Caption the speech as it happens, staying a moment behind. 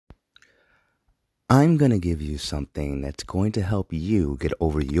I'm going to give you something that's going to help you get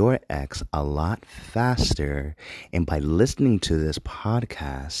over your ex a lot faster. And by listening to this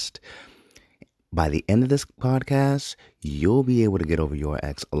podcast, by the end of this podcast, you'll be able to get over your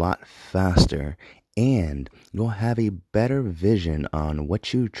ex a lot faster, and you'll have a better vision on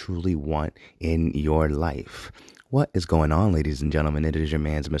what you truly want in your life. What is going on, ladies and gentlemen? It is your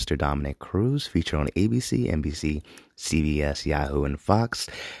man's Mr. Dominic Cruz, featured on ABC, NBC, CBS, Yahoo, and Fox,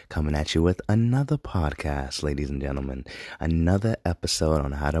 coming at you with another podcast, ladies and gentlemen. Another episode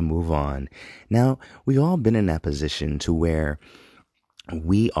on how to move on. Now, we've all been in that position to where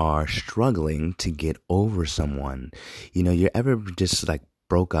we are struggling to get over someone. You know, you're ever just like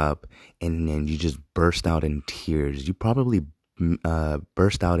broke up and then you just burst out in tears. You probably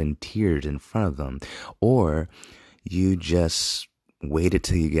burst out in tears in front of them, or you just waited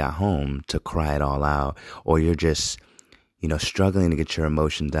till you got home to cry it all out, or you're just, struggling to get your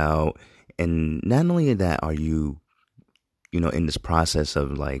emotions out. And not only that, are you, in this process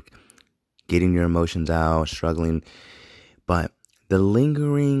of like getting your emotions out, struggling, but the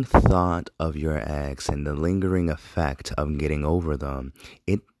lingering thought of your ex and the lingering effect of getting over them,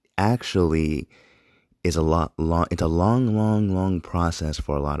 it actually is it's a long process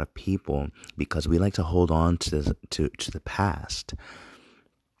for a lot of people, because we like to hold on to the past.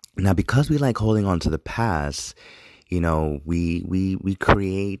 Now, because we like holding on to the past, we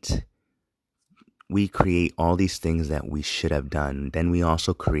create all these things that we should have done. Then we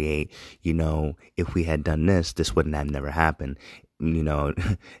also create, if we had done this wouldn't have never happened.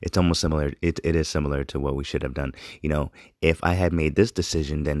 It's almost similar. It is similar to what we should have done. If I had made this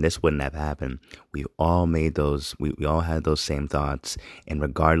decision, then this wouldn't have happened. We all made those. We all had those same thoughts. And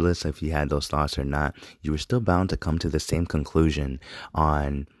regardless if you had those thoughts or not, you were still bound to come to the same conclusion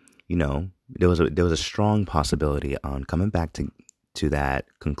on, there was a strong possibility on coming back to that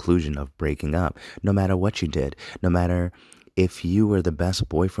conclusion of breaking up, no matter what you did, no matter if you were the best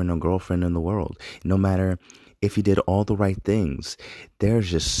boyfriend or girlfriend in the world, no matter if you did all the right things.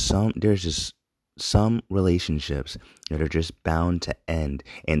 There's just some relationships that are just bound to end.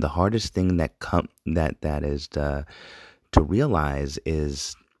 And the hardest thing that is to realize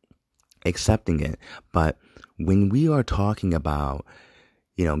is accepting it. But when we are talking about,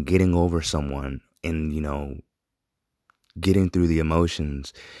 getting over someone and, getting through the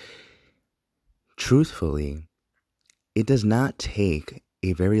emotions, truthfully, it does not take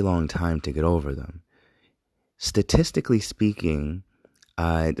a very long time to get over them. Statistically speaking,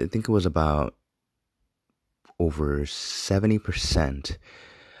 I think it was about over 70%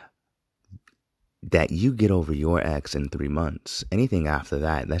 that you get over your ex in 3 months. Anything after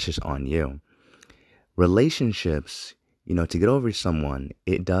that, that's just on you. Relationships, to get over someone,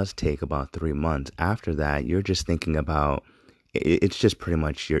 it does take about 3 months. After that, you're just thinking about, it's just pretty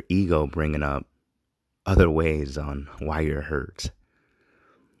much your ego bringing up other ways on why you're hurt.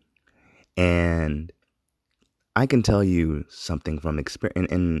 And I can tell you something from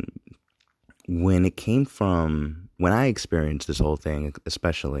experience, and when I experienced this whole thing,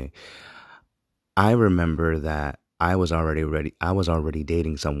 especially, I remember that I was already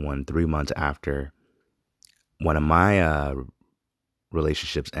dating someone 3 months after one of my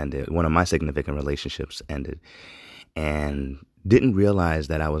relationships ended, one of my significant relationships ended, and didn't realize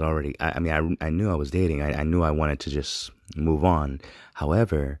that I was already, I knew I was dating. I knew I wanted to just move on.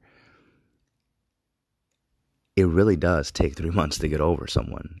 However, it really does take 3 months to get over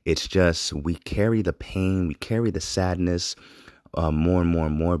someone. It's just, we carry the pain, we carry the sadness more and more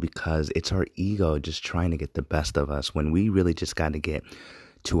and more, because it's our ego just trying to get the best of us, when we really just got to get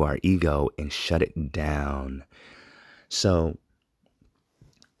to our ego and shut it down. So,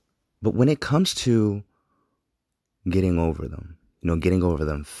 but when it comes to getting over them, getting over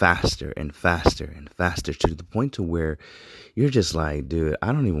them faster and faster and faster, to the point to where you're just like, dude,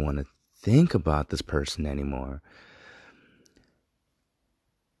 I don't even want to think about this person anymore.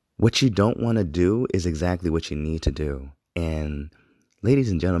 What you don't want to do is exactly what you need to do. And ladies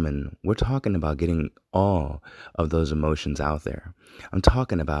and gentlemen, we're talking about getting all of those emotions out there. I'm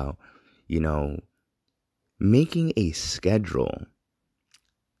talking about, making a schedule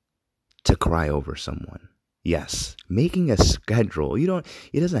to cry over someone. Yes, making a schedule.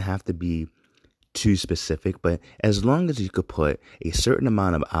 It doesn't have to be too specific, but as long as you could put a certain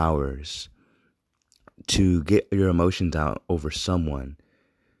amount of hours to get your emotions out over someone,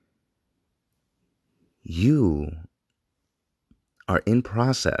 you are in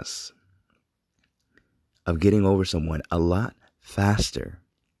process of getting over someone a lot faster.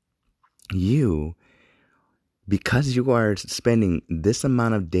 Because you are spending this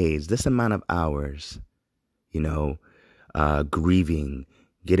amount of days, this amount of hours, grieving,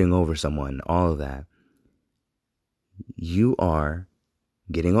 getting over someone, all of that, you are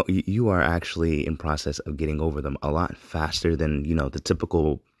you are actually in process of getting over them a lot faster than, the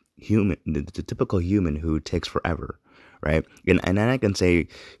typical the typical human who takes forever, right? And I can say,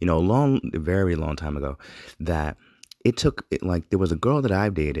 a very long time ago, that like, there was a girl that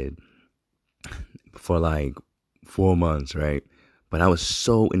I've dated for like 4 months, right? But I was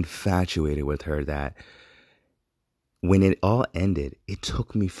so infatuated with her that when it all ended, it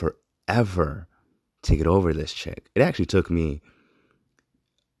took me forever to get over this chick. It actually took me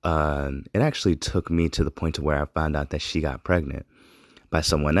to the point to where I found out that she got pregnant by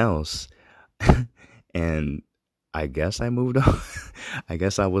someone else. And I guess I moved on. I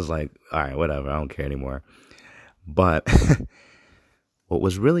guess I was like, all right, whatever, I don't care anymore. But what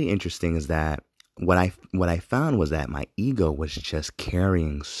was really interesting is that what I found was that my ego was just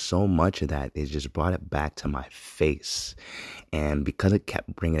carrying so much of that, it just brought it back to my face. And because it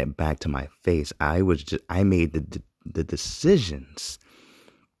kept bringing it back to my face, I made the decisions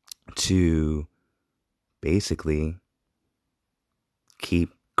to basically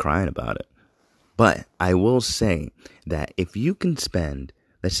keep crying about it. But I will say that if you can spend,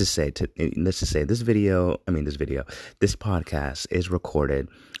 let's just say this podcast is recorded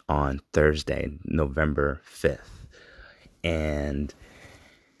on Thursday, November 5th, and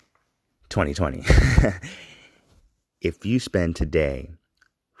 2020. If you spend today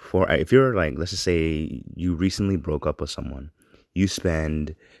if you're like, let's just say you recently broke up with someone, you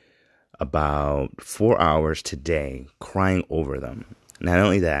spend about 4 hours today crying over them. Not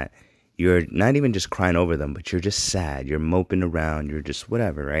only that, you're not even just crying over them, but you're just sad. You're moping around. You're just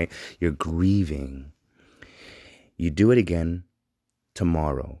whatever, right? You're grieving. You do it again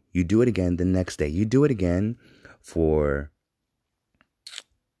tomorrow. You do it again the next day. You do it again for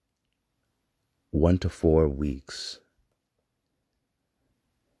 1 to 4 weeks.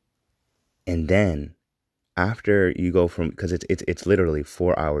 And then after you go from, because it's literally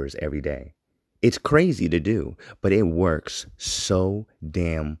 4 hours every day. It's crazy to do, but it works so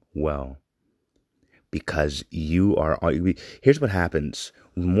damn well. Because here's what happens.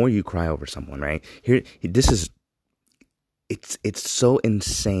 The more you cry over someone, right? It's so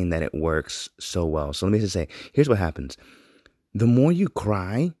insane that it works so well. So let me just say, here's what happens. The more you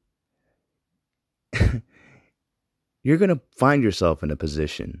cry, you're going to find yourself in a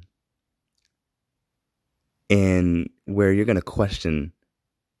position where you're going to question,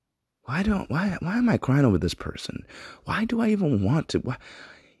 why am I crying over this person? Why do I even want to?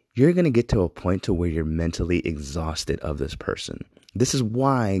 You're going to get to a point to where you're mentally exhausted of this person. This is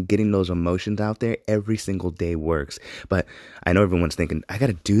why getting those emotions out there every single day works. But I know everyone's thinking, I got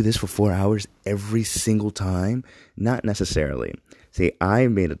to do this for 4 hours every single time. Not necessarily. See, I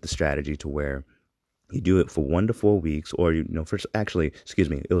made it the strategy to where you do it for 1 to 4 weeks, or, it was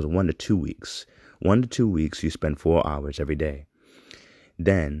 1 to 2 weeks. 1 to 2 weeks, you spend 4 hours every day.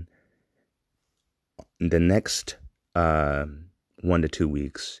 Then the next 1 to 2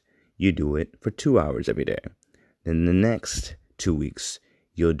 weeks, you do it for 2 hours every day. Then the next 2 weeks,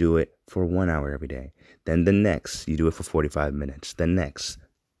 you'll do it for 1 hour every day. Then the next, you do it for 45 minutes. The next,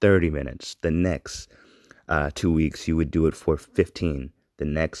 30 minutes. The next 2 weeks, you would do it for 15. The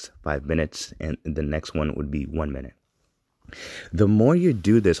next 5 minutes, and the next one would be 1 minute. The more you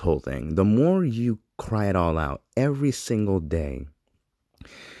do this whole thing, the more you cry it all out every single day,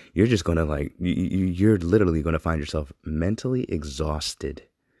 you're just going to you're literally going to find yourself mentally exhausted.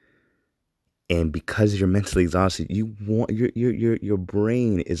 And because you're mentally exhausted, your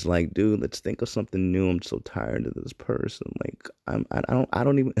brain is like, dude, let's think of something new. I'm so tired of this person. Like, I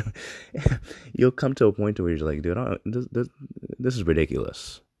don't even, you'll come to a point where you're like, dude, this is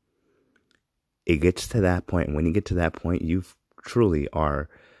ridiculous. It gets to that point. And when you get to that point, you truly are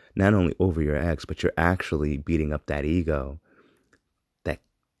not only over your ex, but you're actually beating up that ego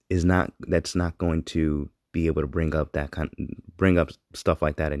that's not going to be able to bring up stuff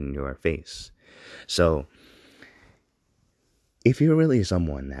like that in your face. So if you're really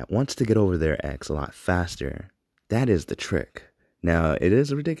someone that wants to get over their ex a lot faster, that is the trick. Now, it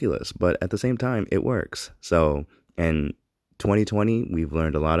is ridiculous, but at the same time, it works. So, in 2020, we've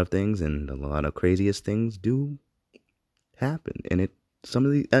learned a lot of things, and a lot of craziest things do happen. And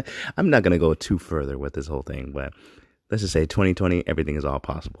I'm not going to go too further with this whole thing, but let's just say 2020, everything is all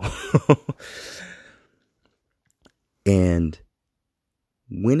possible. And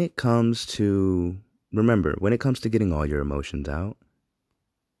when it comes to getting all your emotions out,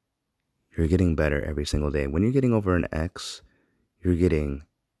 you're getting better every single day. When you're getting over an ex,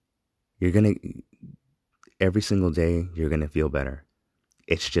 every single day, you're going to feel better.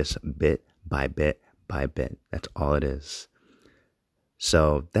 It's just bit by bit by bit. That's all it is.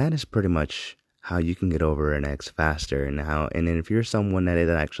 So that is pretty much how you can get over an ex faster, and then if you're someone that is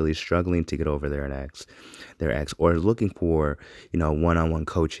actually struggling to get over their ex, or looking for, one-on-one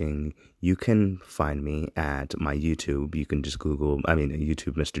coaching, you can find me at my YouTube. You can just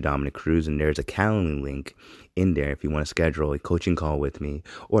YouTube Mr. Dominic Cruz, and there's a Calendly link in there if you want to schedule a coaching call with me,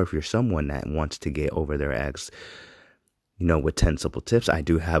 or if you're someone that wants to get over their ex, with 10 simple tips. I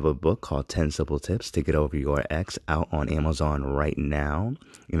do have a book called 10 Simple Tips to Get Over Your Ex out on Amazon right now.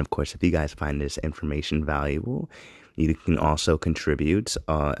 And of course, if you guys find this information valuable, you can also contribute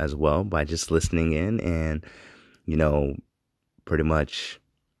as well by just listening in and, pretty much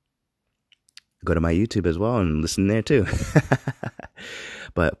go to my YouTube as well and listen there too.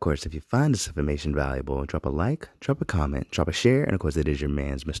 But of course, if you find this information valuable, drop a like, drop a comment, drop a share. And of course, it is your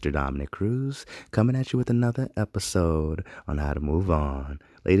man's Mr. Dominic Cruz coming at you with another episode on how to move on.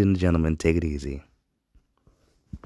 Ladies and gentlemen, take it easy.